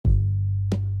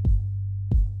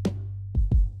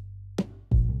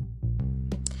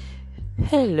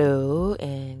Hello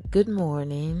and good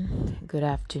morning, good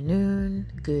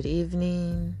afternoon, good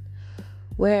evening,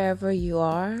 wherever you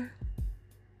are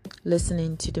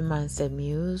listening to the Mindset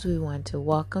Muse. We want to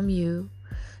welcome you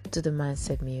to the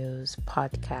Mindset Muse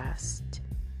podcast.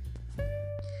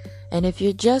 And if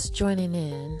you're just joining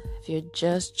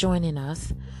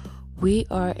us, we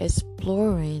are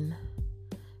exploring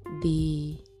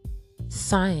the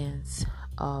science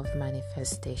of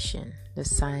manifestation, the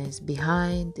science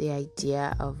behind the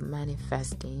idea of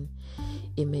manifesting,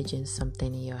 imaging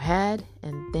something in your head,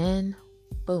 and then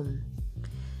boom,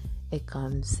 it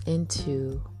comes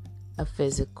into a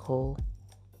physical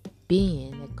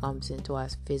being, it comes into our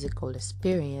physical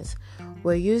experience.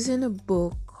 We're using a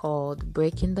book called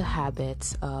Breaking the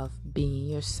Habits of Being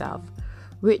Yourself,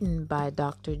 written by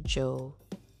Dr. Joe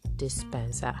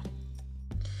Dispenza.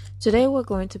 Today we're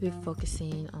going to be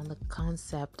focusing on the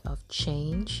concept of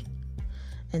change,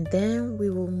 and then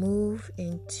we will move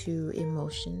into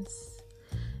emotions,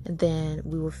 and then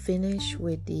we will finish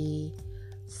with the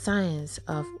science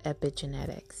of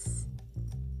epigenetics.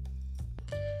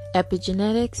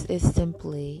 Epigenetics is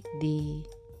simply the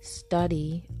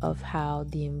study of how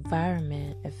the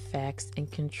environment affects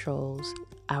and controls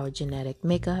our genetic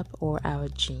makeup or our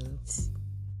genes.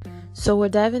 So we're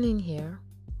diving in here.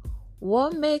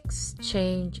 What makes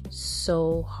change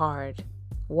so hard?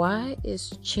 Why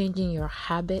is changing your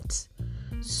habits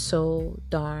so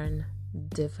darn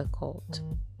difficult?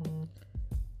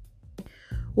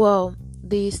 Well,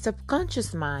 the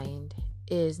subconscious mind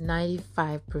is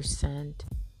 95%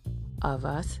 of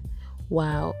us,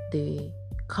 while the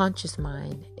conscious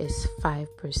mind is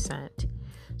 5%.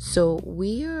 So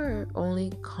we are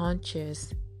only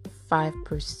conscious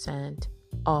 5%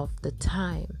 of the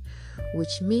time,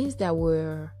 which means that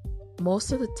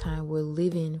most of the time we're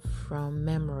living from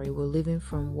memory. We're living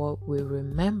from what we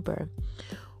remember.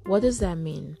 What does that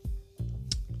mean?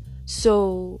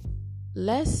 So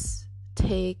let's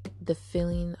take the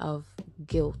feeling of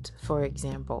guilt, for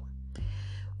example.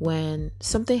 When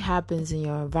something happens in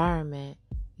your environment,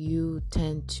 you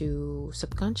tend to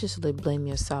subconsciously blame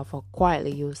yourself, or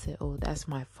quietly you'll say, oh, that's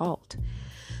my fault.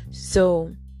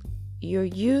 So you're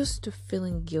used to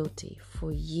feeling guilty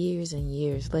for years and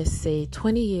years. Let's say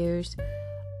 20 years,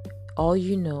 all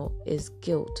you know is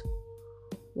guilt.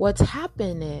 What's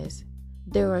happened is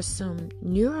there are some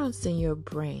neurons in your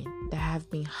brain that have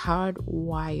been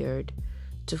hardwired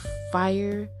to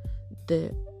fire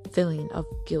the feeling of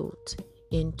guilt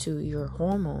into your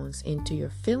hormones, into your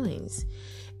feelings.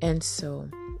 And so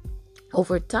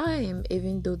over time,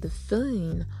 even though the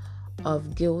feeling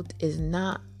of guilt is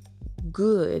not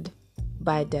good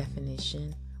by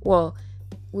definition, well,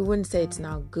 we wouldn't say it's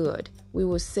not good. We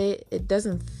would say it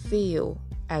doesn't feel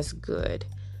as good.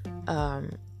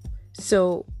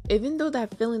 So even though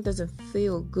that feeling doesn't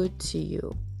feel good to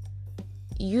you,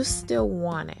 you still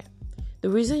want it. The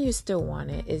reason you still want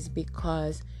it is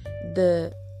because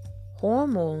the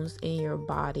hormones in your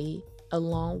body,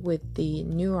 along with the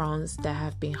neurons that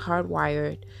have been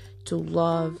hardwired to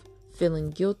love feeling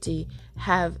guilty,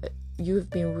 you've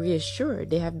been reassured.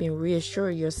 They have been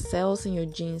reassured. Your cells and your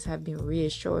genes have been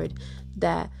reassured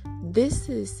that this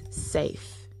is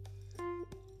safe.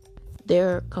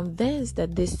 They're convinced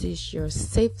that this is your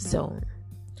safe zone.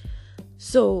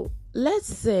 So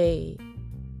let's say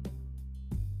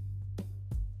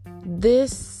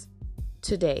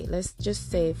let's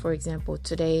just say, for example,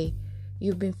 today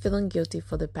you've been feeling guilty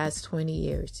for the past 20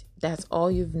 years. That's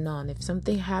all you've known. If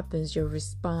something happens, your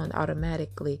response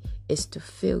automatically is to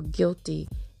feel guilty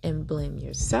and blame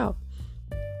yourself.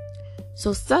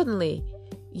 So suddenly,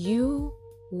 you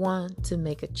want to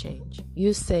make a change.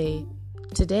 You say,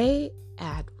 today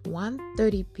at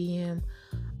 1:30 p.m.,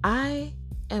 I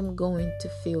am going to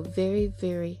feel very,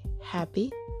 very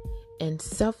happy and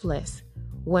selfless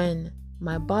when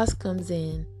my boss comes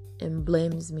in and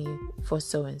blames me for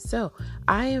so and so.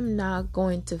 I am not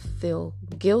going to feel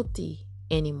guilty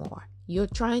anymore. You're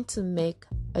trying to make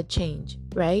a change,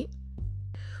 right?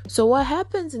 So what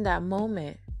happens in that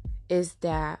moment is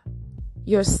that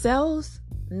your cells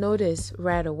notice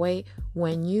right away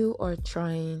when you are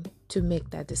trying to make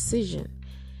that decision.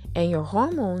 And your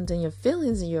hormones and your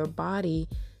feelings in your body,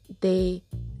 they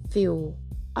feel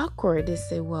awkward. They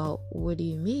say, well, what do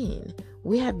you mean?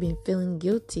 We have been feeling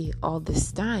guilty all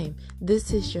this time.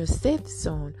 This is your safe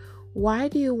zone. Why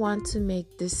do you want to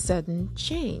make this sudden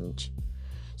change?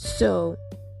 So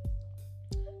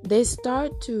they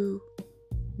start to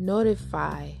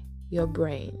notify your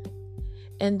brain.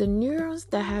 And the neurons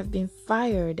that have been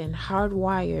fired and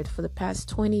hardwired for the past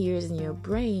 20 years in your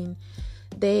brain,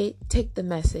 they take the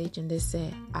message and they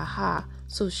say, aha,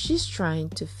 so she's trying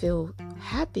to feel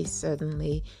happy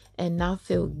suddenly and not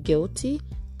feel guilty,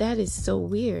 that is so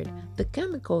weird. The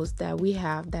chemicals that we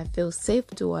have that feel safe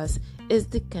to us is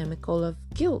the chemical of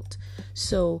guilt.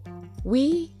 So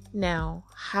we now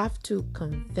have to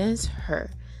convince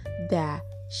her that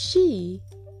she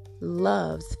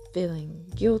loves feeling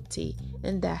guilty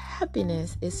and that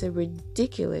happiness is a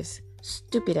ridiculous,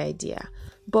 stupid idea.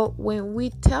 But when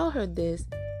we tell her this,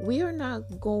 we are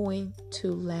not going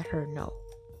to let her know.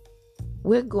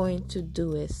 We're going to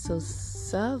do it so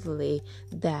subtly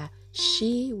that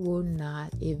she will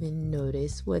not even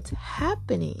notice what's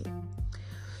happening.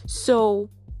 So,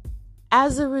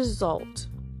 as a result,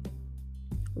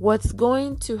 what's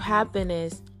going to happen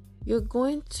is you're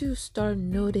going to start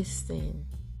noticing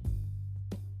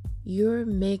you're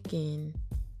making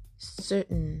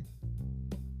certain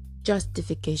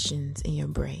justifications in your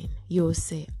brain. You'll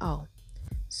say, oh,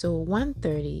 so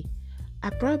 1:30, I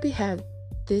probably have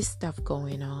this stuff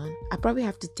going on. I probably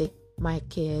have to take my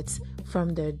kids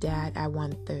from their dad at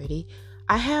 1:30.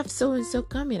 I have so and so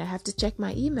coming. I have to check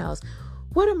my emails.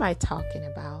 What am I talking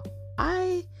about?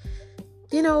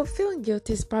 Feeling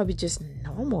guilty is probably just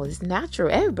normal. It's natural.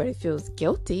 Everybody feels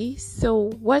guilty.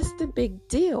 So what's the big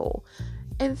deal?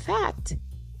 In fact,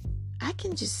 I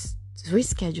can just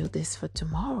reschedule this for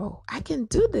tomorrow. I can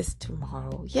do this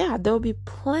tomorrow. Yeah, there'll be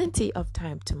plenty of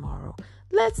time tomorrow.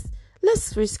 Let's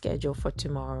reschedule for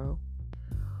tomorrow.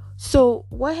 So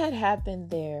what had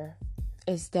happened there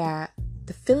is that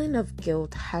the feeling of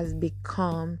guilt has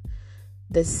become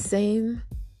the same.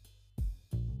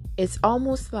 It's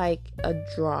almost like a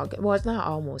drug. Well, it's not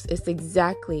almost. It's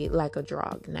exactly like a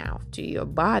drug now to your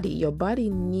body. Your body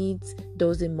needs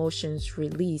those emotions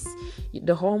released.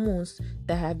 The hormones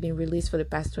that have been released for the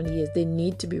past 20 years, they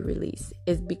need to be released.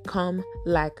 It's become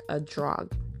like a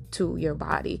drug to your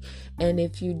body. And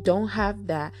if you don't have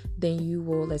that, then you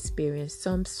will experience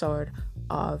some sort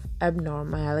of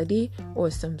abnormality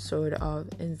or some sort of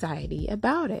anxiety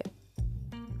about it.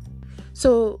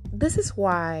 So this is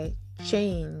why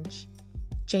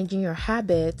changing your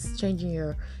habits, changing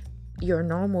your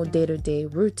normal day-to-day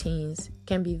routines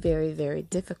can be very, very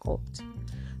difficult.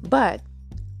 But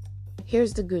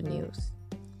here's the good news.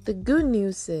 The good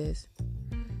news is,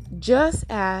 just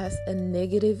as a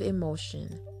negative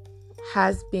emotion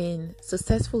has been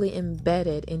successfully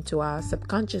embedded into our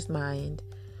subconscious mind,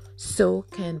 so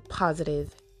can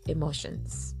positive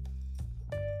emotions.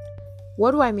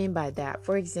 What do I mean by that?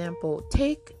 For example,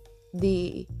 take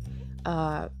the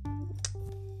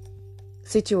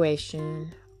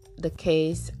situation, the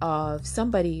case of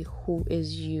somebody who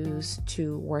is used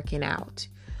to working out.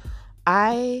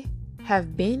 I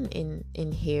have been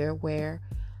in here where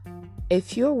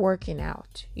if you're working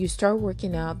out, you start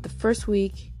working out, the first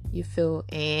week you feel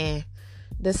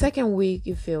the second week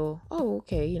you feel, oh,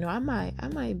 okay, I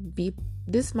might be,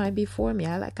 this might be for me.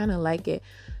 I kind of like it.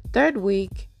 Third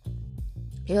week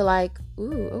you're like,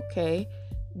 ooh, okay,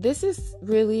 this is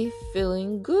really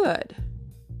feeling good,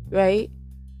 right?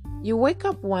 You wake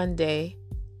up one day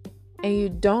and you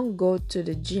don't go to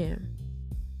the gym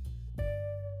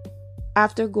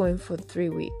after going for 3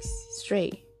 weeks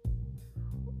straight.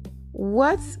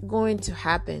 What's going to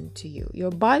happen to you?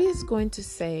 Your body is going to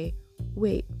say,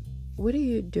 wait, what are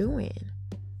you doing?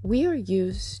 We are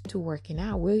used to working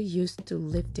out. We're used to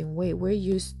lifting weight. We're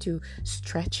used to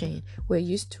stretching. We're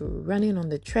used to running on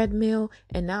the treadmill.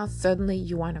 And now suddenly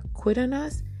you want to quit on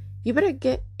us? You better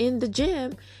get in the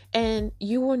gym and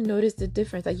you will notice the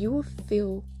difference. Like, you will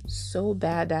feel so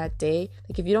bad that day.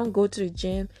 Like, if you don't go to the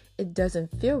gym, it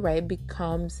doesn't feel right. It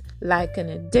becomes like an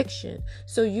addiction.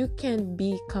 So you can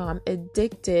become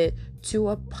addicted to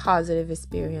a positive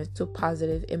experience, to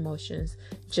positive emotions,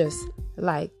 just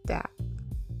like that.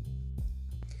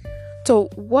 So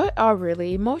what are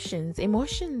really emotions?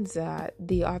 Emotions,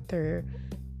 the author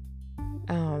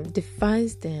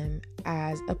defines them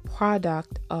as a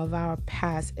product of our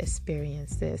past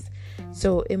experiences.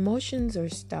 So emotions are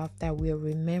stuff that we're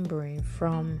remembering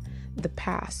from the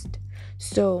past.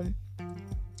 So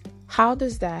how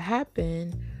does that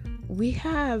happen? We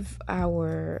have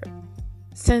our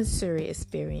sensory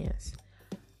experience.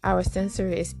 Our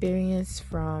sensory experience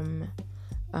from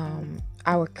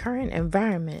our current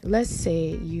environment. Let's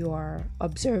say you are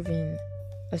observing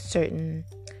a certain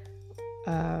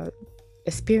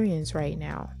experience right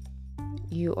now.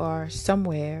 You are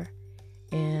somewhere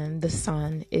and the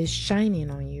sun is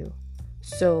shining on you.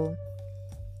 So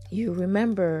you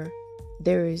remember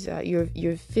there is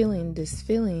you're feeling these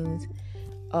feelings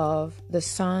of the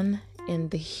sun and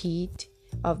the heat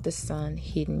of the sun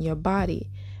hitting your body.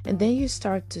 And then you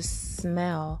start to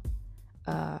smell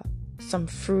some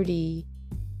fruity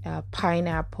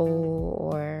pineapple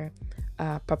or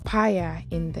papaya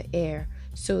in the air.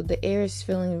 So the air is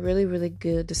feeling really, really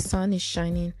good. The sun is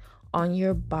shining on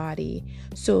your body.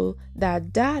 So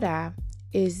that data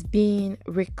is being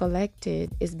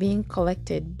collected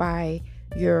by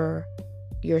your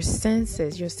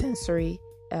senses, your sensory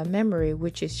memory,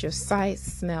 which is your sight,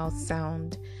 smell,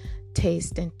 sound,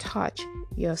 taste, and touch.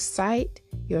 Your sight,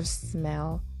 your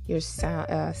smell, your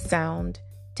sound,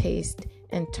 taste,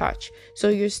 and touch. So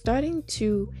you're starting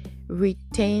to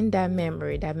retain that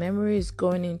memory. That memory is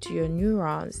going into your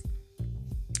neurons.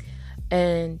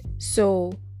 And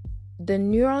so the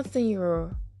neurons in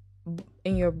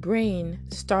your brain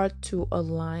start to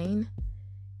align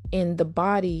in the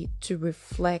body to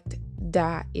reflect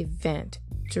that event,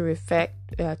 to reflect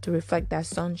that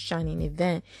sun shining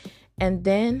event. And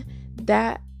then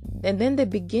they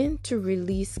begin to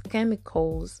release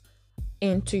chemicals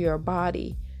into your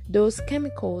body. Those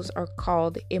chemicals are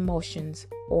called emotions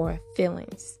or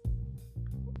feelings.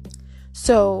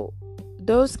 So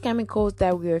those chemicals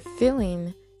that we are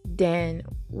feeling, then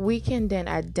we can then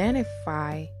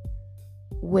identify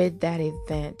with that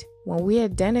event. When we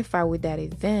identify with that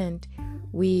event,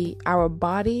 our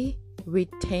body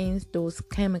retains those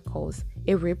chemicals.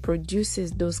 It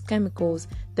reproduces those chemicals.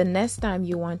 The next time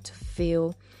you want to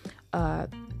feel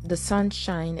the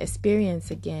sunshine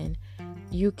experience again,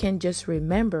 you can just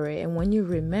remember it. And when you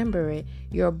remember it,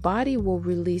 your body will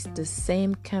release the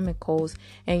same chemicals,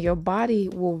 and your body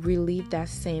will relive that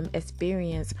same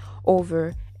experience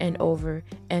over and over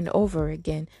and over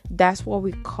again. That's what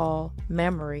we call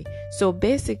memory. So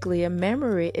basically, a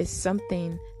memory is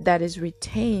something that is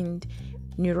retained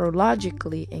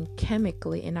neurologically and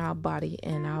chemically in our body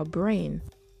and our brain.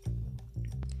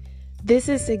 This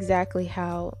is exactly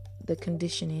how the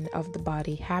conditioning of the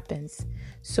body happens.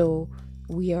 So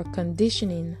we are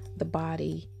conditioning the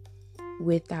body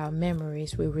with our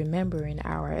memories. We're remembering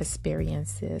our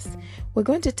experiences. We're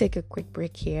going to take a quick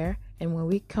break here, and when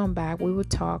we come back, we will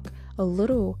talk a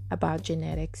little about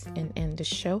genetics and end the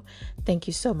show. Thank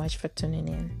you so much for tuning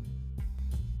in.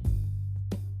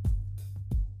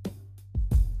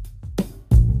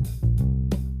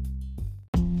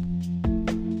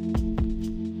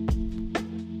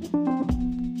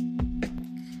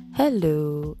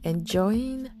 Hello,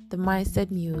 enjoying the Mindset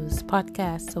Muse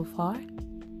podcast so far?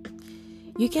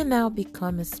 You can now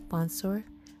become a sponsor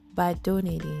by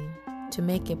donating to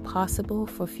make it possible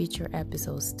for future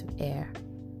episodes to air.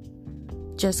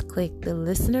 Just click the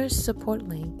listener's support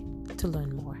link to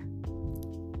learn more.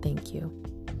 Thank you.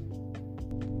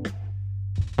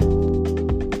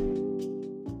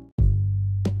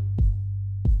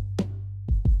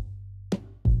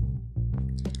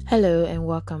 Hello and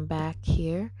welcome back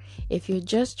here. If you're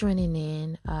just joining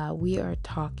in, we are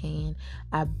talking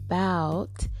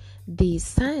about the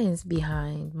science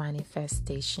behind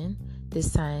manifestation, the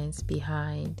science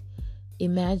behind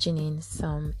imagining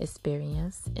some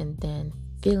experience and then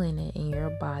feeling it in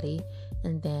your body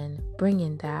and then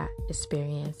bringing that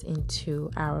experience into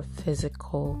our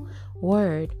physical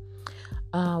world.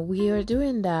 We are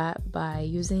doing that by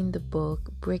using the book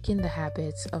Breaking the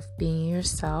Habits of Being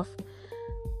Yourself: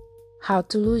 How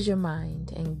to Lose Your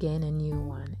Mind and Gain a New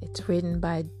One. It's written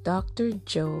by Dr.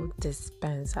 Joe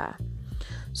Dispenza.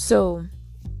 So,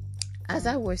 as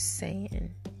I was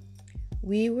saying,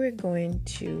 we were going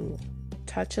to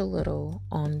touch a little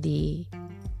on the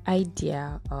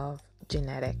idea of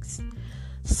genetics.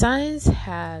 Science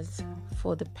has,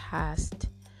 for the past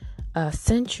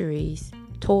centuries,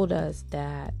 told us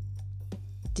that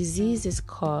disease is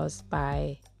caused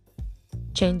by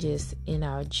changes in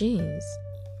our genes,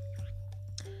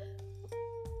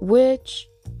 which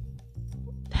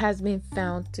has been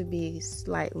found to be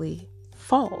slightly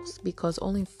false, because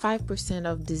only 5%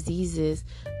 of diseases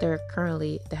that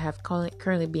have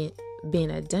currently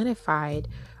been identified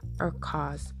are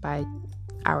caused by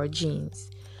our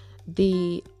genes.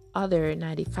 The other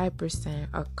 95%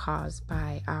 are caused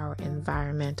by our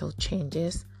environmental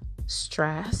changes,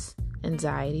 stress,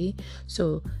 anxiety.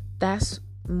 So that's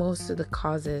most of the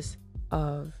causes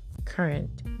of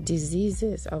current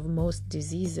diseases, of most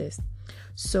diseases.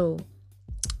 So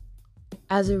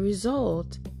as a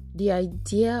result, the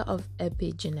idea of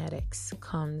epigenetics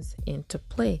comes into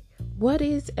play. What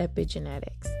is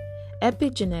epigenetics?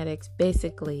 Epigenetics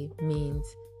basically means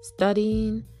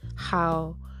studying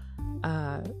how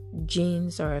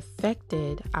genes are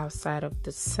affected outside of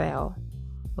the cell.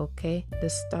 Okay, the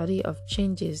study of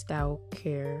changes that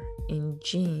occur in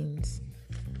genes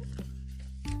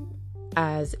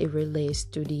as it relates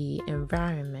to the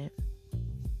environment.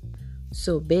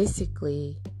 So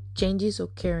basically, changes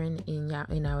occurring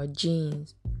in our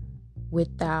genes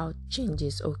without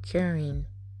changes occurring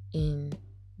in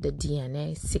the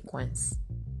DNA sequence.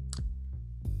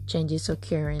 Changes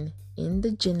occurring in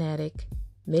the genetic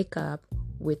makeup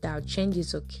without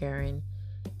changes occurring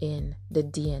in the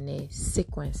DNA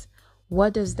sequence.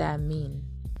 What does that mean?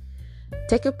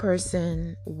 Take a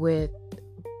person with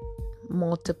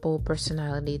multiple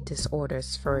personality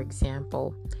disorders, for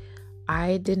example.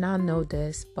 I did not know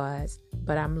this, but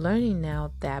I'm learning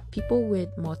now that people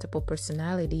with multiple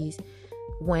personalities,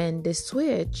 when they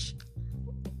switch,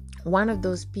 one of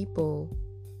those people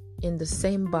in the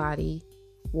same body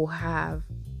will have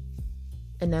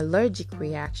an allergic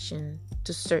reaction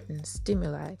to certain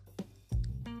stimuli.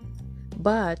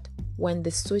 But when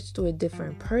they switch to a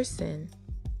different person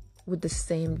with the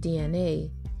same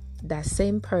DNA, that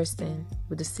same person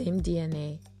with the same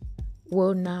DNA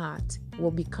will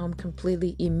become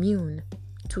completely immune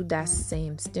to that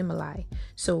same stimuli.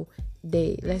 So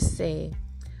let's say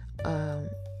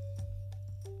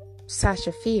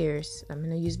Sasha Fierce, I'm going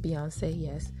to use Beyonce,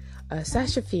 yes.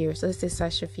 Sasha Fierce, let's say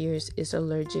Sasha Fierce is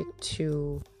allergic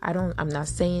to, I'm not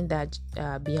saying that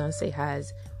Beyonce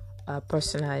has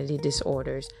personality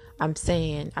disorders. I'm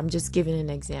just giving an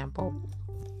example.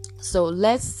 So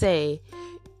let's say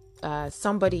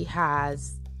somebody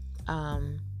has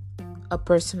a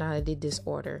personality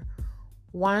disorder.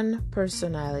 One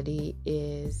personality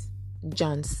is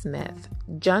John Smith.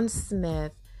 John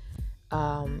Smith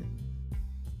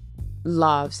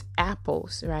loves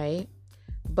apples, right?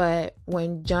 But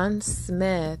when John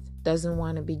Smith doesn't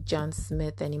want to be John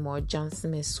Smith anymore, John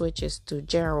Smith switches to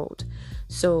Gerald.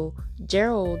 So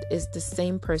Gerald is the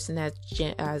same person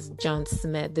as John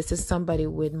Smith. This is somebody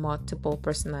with multiple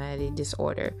personality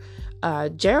disorder.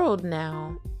 Gerald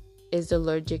now is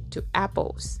allergic to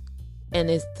apples, and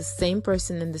it's the same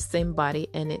person in the same body,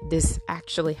 and this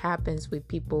actually happens with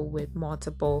people with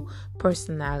multiple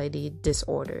personality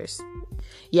disorders.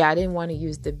 Yeah, I didn't want to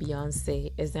use the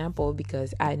Beyonce example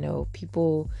because I know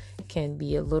people can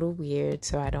be a little weird,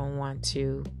 so I don't want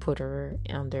to put her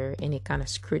under any kind of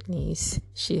scrutiny.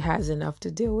 She has enough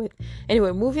to deal with.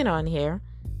 Anyway, moving on here.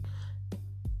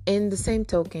 In the same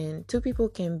token, two people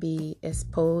can be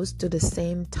exposed to the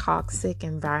same toxic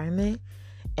environment,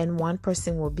 and one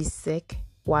person will be sick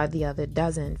while the other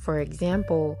doesn't. For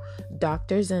example,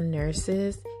 doctors and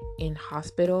nurses in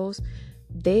hospitals,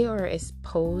 they are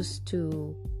exposed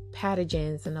to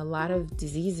pathogens and a lot of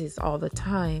diseases all the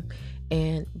time,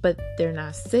 but they're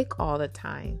not sick all the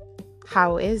time.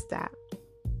 How is that?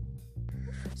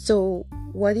 So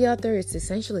what the author is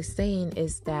essentially saying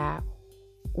is that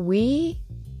we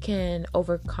can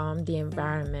overcome the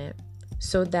environment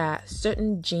so that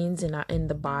certain genes in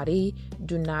the body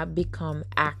do not become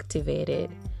activated.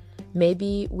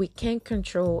 Maybe we can't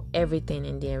control everything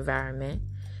in the environment.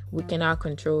 We cannot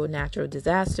control natural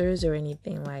disasters or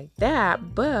anything like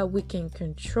that, but we can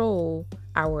control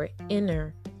our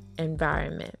inner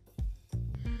environment.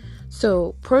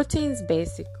 So proteins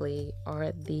basically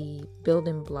are the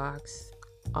building blocks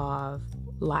of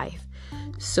life.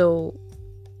 So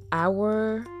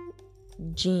our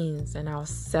genes and our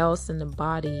cells in the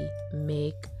body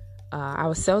make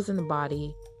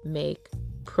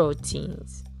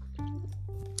proteins.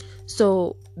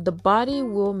 So the body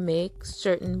will make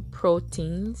certain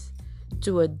proteins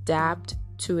to adapt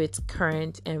to its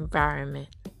current environment.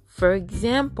 For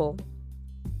example,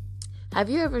 have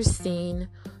you ever seen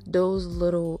those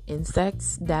little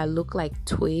insects that look like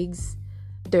twigs?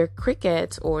 They're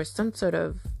crickets or some sort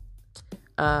of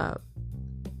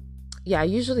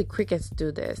usually crickets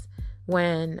do this.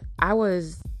 When I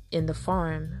was in the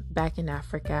farm back in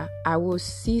Africa, I will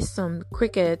see some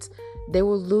crickets. They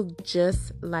will look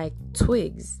just like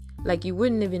twigs. Like you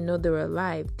wouldn't even know they were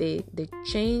alive. They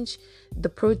change, the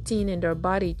protein in their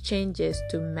body changes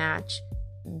to match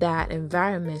that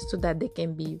environment so that they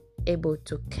can be able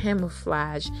to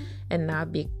camouflage and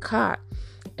not be caught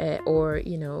or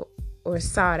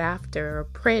sought after or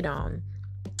preyed on.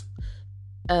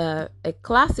 A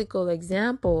classical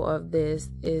example of this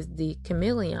is the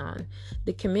chameleon.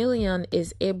 The chameleon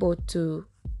is able to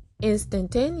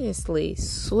instantaneously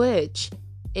switch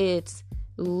its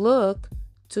look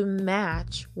to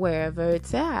match wherever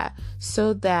it's at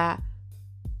so that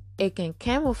it can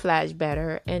camouflage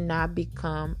better and not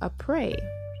become a prey.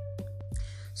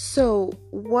 So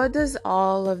what does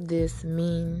all of this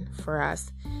mean for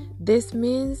us? This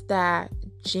means that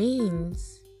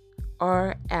genes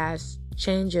are as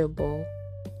changeable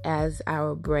as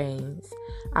our brains.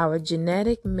 Our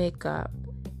genetic makeup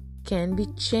can be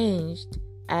changed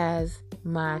as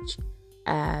much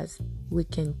as we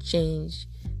can change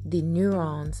the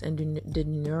neurons and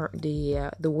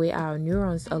the way our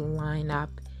neurons align up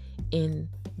in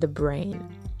the brain.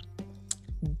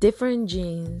 different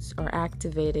genes are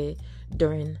activated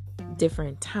during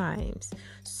different times.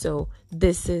 So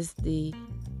this is the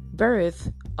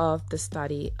birth of the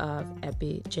study of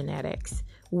epigenetics,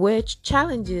 which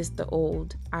challenges the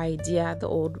old idea, the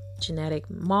old genetic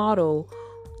model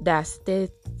that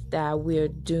states that we're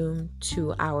doomed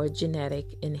to our genetic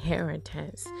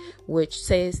inheritance, which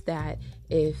says that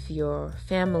if your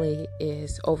family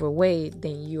is overweight,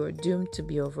 then you're doomed to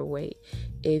be overweight.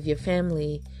 If your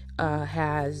family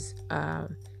has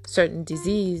certain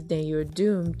disease, then you're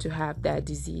doomed to have that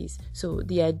disease. So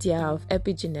the idea of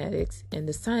epigenetics and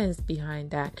the science behind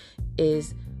that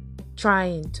is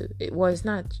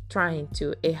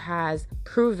it has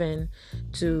proven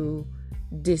to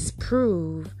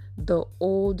disprove the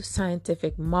old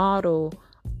scientific model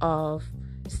of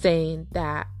saying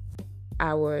that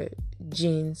our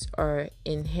genes are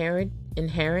inherent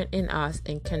in us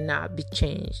and cannot be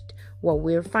changed. What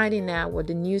we're finding out, what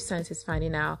the new science is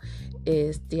finding out,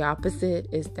 is the opposite,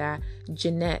 is that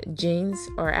genes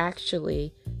are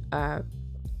actually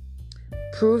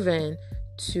proven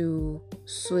to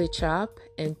switch up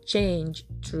and change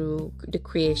through the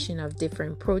creation of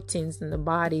different proteins in the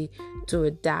body to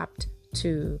adapt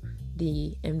to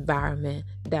the environment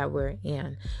that we're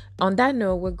in. On that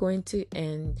note, we're going to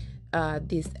end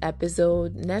this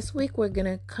episode. Next week, we're going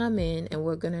to come in and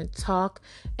we're going to talk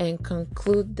and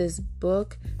conclude this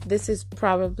book. This is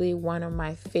probably one of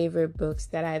my favorite books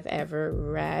that I've ever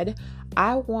read.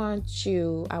 I want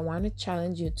to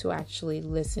challenge you to actually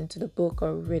listen to the book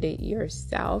or read it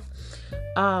yourself.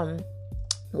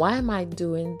 Why am I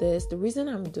doing this? The reason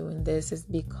I'm doing this is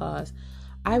because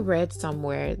I read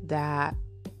somewhere that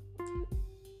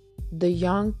the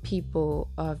young people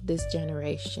of this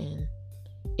generation,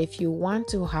 if you want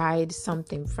to hide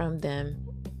something from them,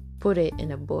 put it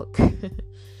in a book.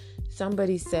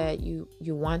 Somebody said, you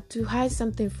want to hide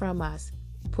something from us,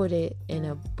 put it in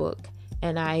a book.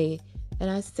 And I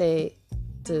say,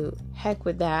 to heck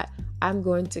with that. I'm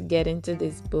going to get into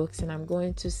these books and I'm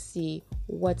going to see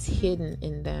what's hidden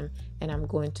in them, and I'm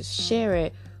going to share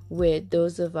it with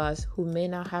those of us who may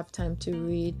not have time to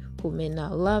read, who may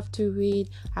not love to read.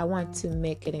 I want to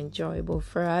make it enjoyable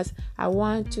for us. I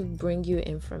want to bring you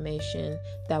information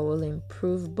that will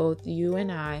improve both you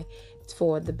and I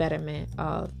for the betterment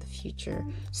of the future.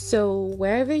 So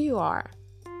wherever you are,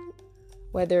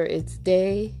 whether it's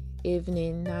day,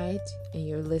 evening, night, and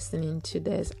you're listening to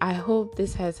this, I hope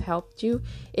this has helped you.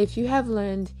 If you have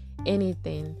learned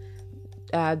anything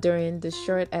during the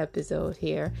short episode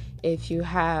here, if you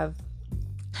have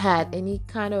had any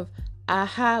kind of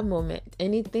aha moment,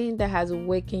 anything that has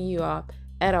waken you up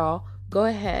at all, go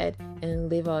ahead and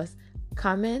leave us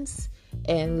comments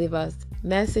and leave us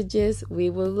messages. We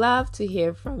would love to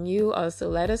hear from you. Also,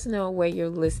 let us know where you're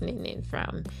listening in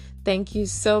from. Thank you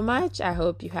so much. I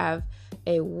hope you have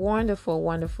a wonderful,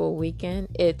 wonderful weekend.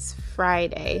 It's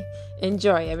Friday.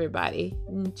 Enjoy, everybody.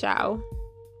 Ciao.